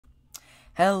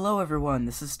Hello everyone,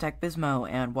 this is TechBizmo,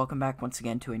 and welcome back once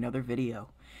again to another video.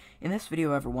 In this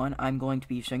video, everyone, I'm going to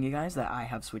be showing you guys that I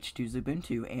have switched to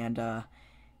Ubuntu, and,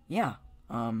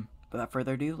 without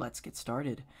further ado, let's get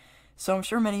started. So I'm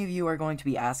sure many of you are going to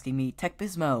be asking me,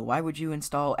 TechBizmo, why would you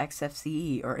install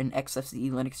XFCE, or an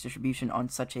XFCE Linux distribution on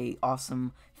such a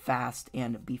awesome, fast,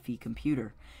 and beefy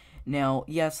computer? Now,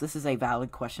 yes, this is a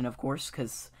valid question, of course,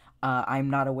 because I'm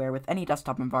not aware with any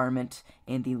desktop environment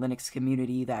in the Linux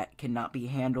community that cannot be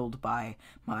handled by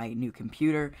my new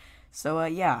computer. So,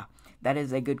 yeah, that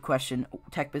is a good question.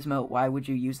 TechBizmo, why would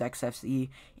you use XFCE?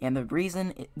 And the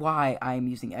reason why I'm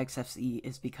using XFCE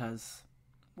is because,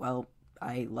 well,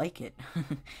 I like it.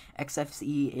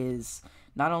 XFCE is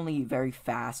not only very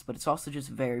fast, but it's also just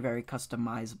very, very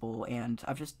customizable, and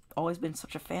I've just always been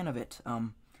such a fan of it.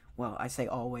 Well, I say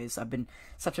always. I've been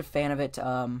such a fan of it,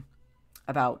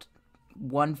 about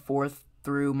 1/4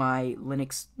 through my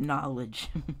Linux knowledge.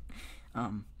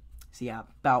 So yeah,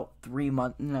 about 3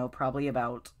 months, no, probably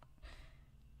about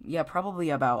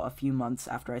a few months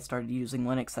after I started using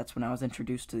Linux, that's when I was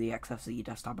introduced to the XFCE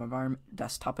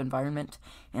desktop environment,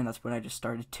 and that's when I just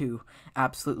started to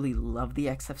absolutely love the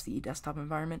XFCE desktop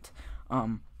environment.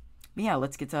 But yeah,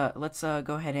 let's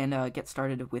go ahead and get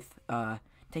started with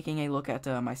taking a look at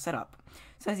my setup.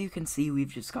 So as you can see,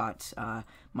 we've just got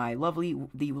the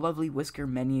lovely whisker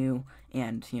menu,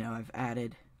 and I've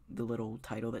added the little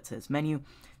title that says menu.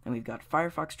 Then we've got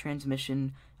Firefox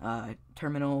transmission,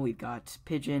 terminal. We've got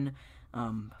Pigeon,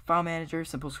 file manager,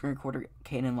 simple screen recorder,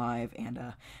 Canon Live, and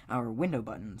our window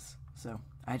buttons. So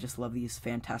I just love these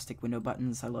fantastic window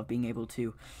buttons. I love being able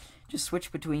to just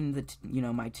switch between the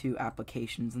my two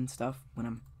applications and stuff when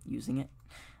I'm using it.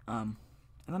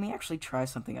 Let me actually try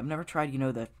something. I've never tried,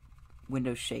 the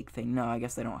Windows Shake thing. No, I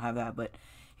guess they don't have that, but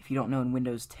if you don't know, in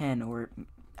Windows 10, or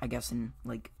I guess in,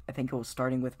 I think it was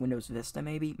starting with Windows Vista,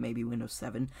 maybe Windows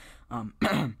 7,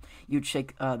 you'd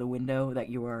shake the window that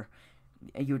you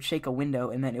would shake a window,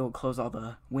 and then it would close all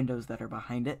the windows that are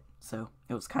behind it. So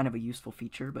it was kind of a useful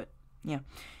feature, but yeah,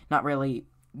 not really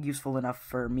useful enough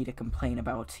for me to complain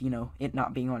about, it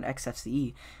not being on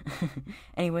XFCE.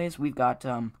 Anyways, we've got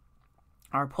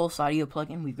our Pulse Audio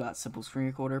plugin. We've got simple screen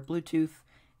recorder, Bluetooth,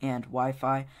 and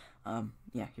Wi-Fi.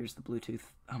 Yeah, here's the Bluetooth.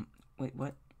 Wait,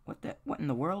 what? What in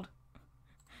the world?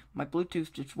 My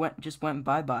Bluetooth just went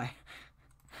bye-bye.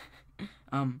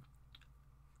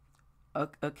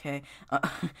 Okay.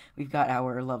 We've got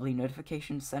our lovely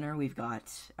notification center. We've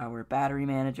got our battery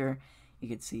manager. You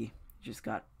can see, just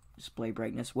got display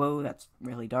brightness. Whoa, that's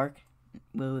really dark.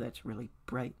 Whoa, that's really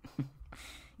bright.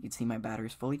 You can see my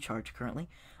battery's fully charged currently.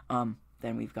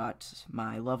 Then we've got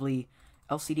my lovely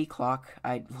LCD clock.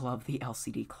 I love the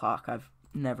LCD clock. I've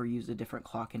never used a different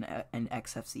clock in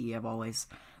XFCE. I've always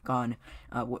gone,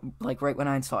 right when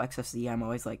I install XFCE, I'm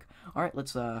always like, all right,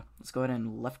 let's go ahead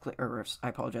and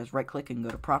right click and go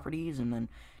to properties, and then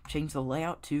change the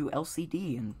layout to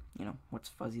LCD. And what's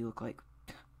fuzzy look like?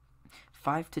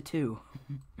 5:2.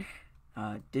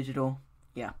 Digital,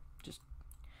 yeah, just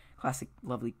classic,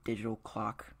 lovely digital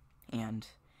clock. And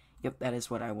yep, that is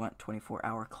what I want,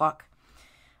 24-hour clock.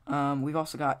 We've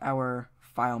also got our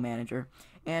file manager,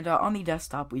 and on the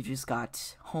desktop we've just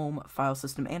got home, file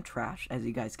system, and trash, as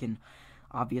you guys can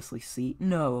obviously see.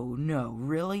 No,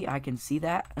 really? I can see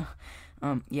that?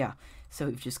 Yeah, so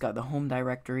we've just got the home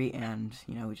directory, and,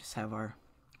 we just have our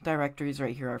directories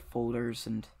right here, our folders,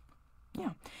 and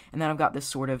yeah. And then I've got this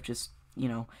sort of just,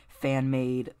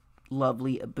 fan-made,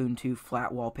 lovely Ubuntu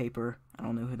flat wallpaper. I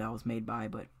don't know who that was made by,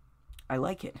 but I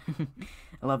like it.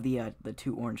 I love the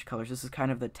two orange colors. This is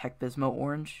kind of the TechBizmo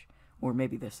orange, or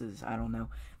maybe this is, I don't know,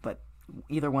 but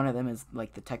either one of them is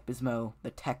like the TechBizmo,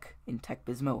 the tech in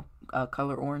TechBizmo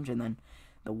color orange, and then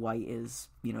the white is,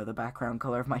 the background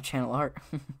color of my channel art.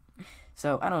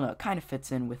 So, I don't know, it kind of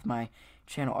fits in with my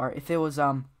channel art. If it was,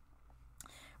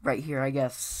 right here, I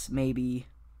guess maybe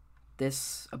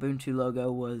this Ubuntu logo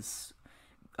was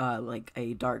like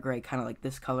a dark gray, kind of like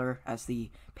this color as the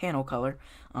panel color,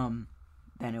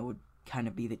 then it would kind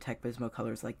of be the TechBizmo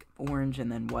colors, like orange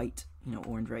and then white,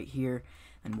 orange right here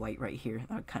and white right here.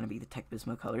 That would kind of be the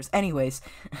TechBizmo colors. Anyways,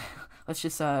 let's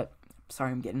just, sorry,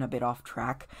 I'm getting a bit off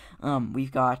track.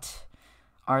 We've got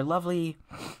our lovely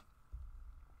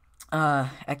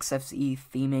XFCE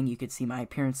theming. You could see my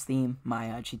appearance theme. My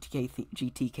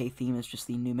GTK theme is just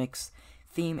the Numix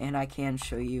theme, and I can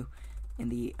show you in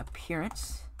the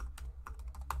appearance.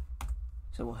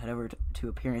 So we'll head over to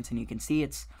appearance, and you can see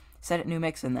it's set at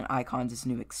Numix, and then icons is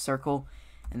Numix circle.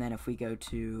 And then if we go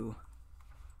to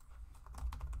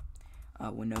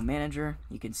window manager,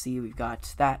 you can see we've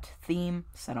got that theme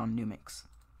set on Numix.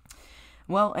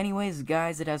 Well, anyways,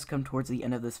 guys, it has come towards the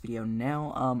end of this video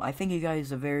now. I thank you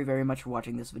guys very, very much for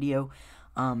watching this video.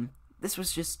 This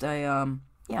was just a,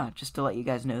 yeah, just to let you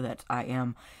guys know that I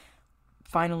am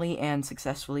finally and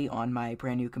successfully on my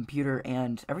brand new computer,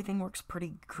 and everything works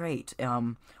pretty great.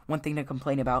 One thing to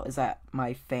complain about is that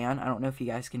my fan, I don't know if you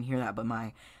guys can hear that, but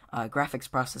my graphics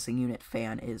processing unit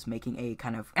fan is making a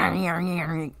kind of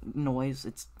noise.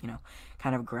 It's, you know,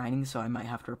 kind of grinding, so I might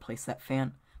have to replace that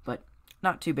fan, but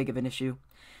not too big of an issue.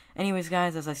 Anyways,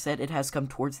 guys, as I said, it has come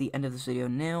towards the end of this video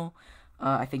now.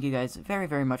 I thank you guys very,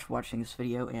 very much for watching this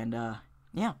video, and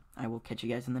yeah, I will catch you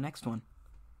guys in the next one.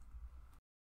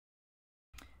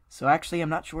 So actually, I'm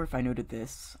not sure if I noted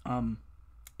this.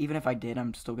 Even if I did,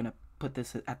 I'm still going to put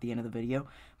this at the end of the video.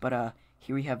 But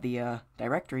here we have the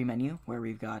directory menu, where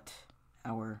we've got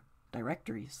our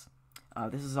directories.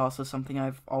 This is also something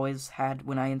I've always had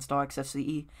when I install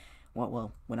XFCE.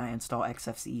 Well, when I install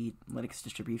XFCE Linux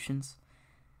distributions.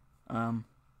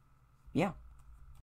 Yeah.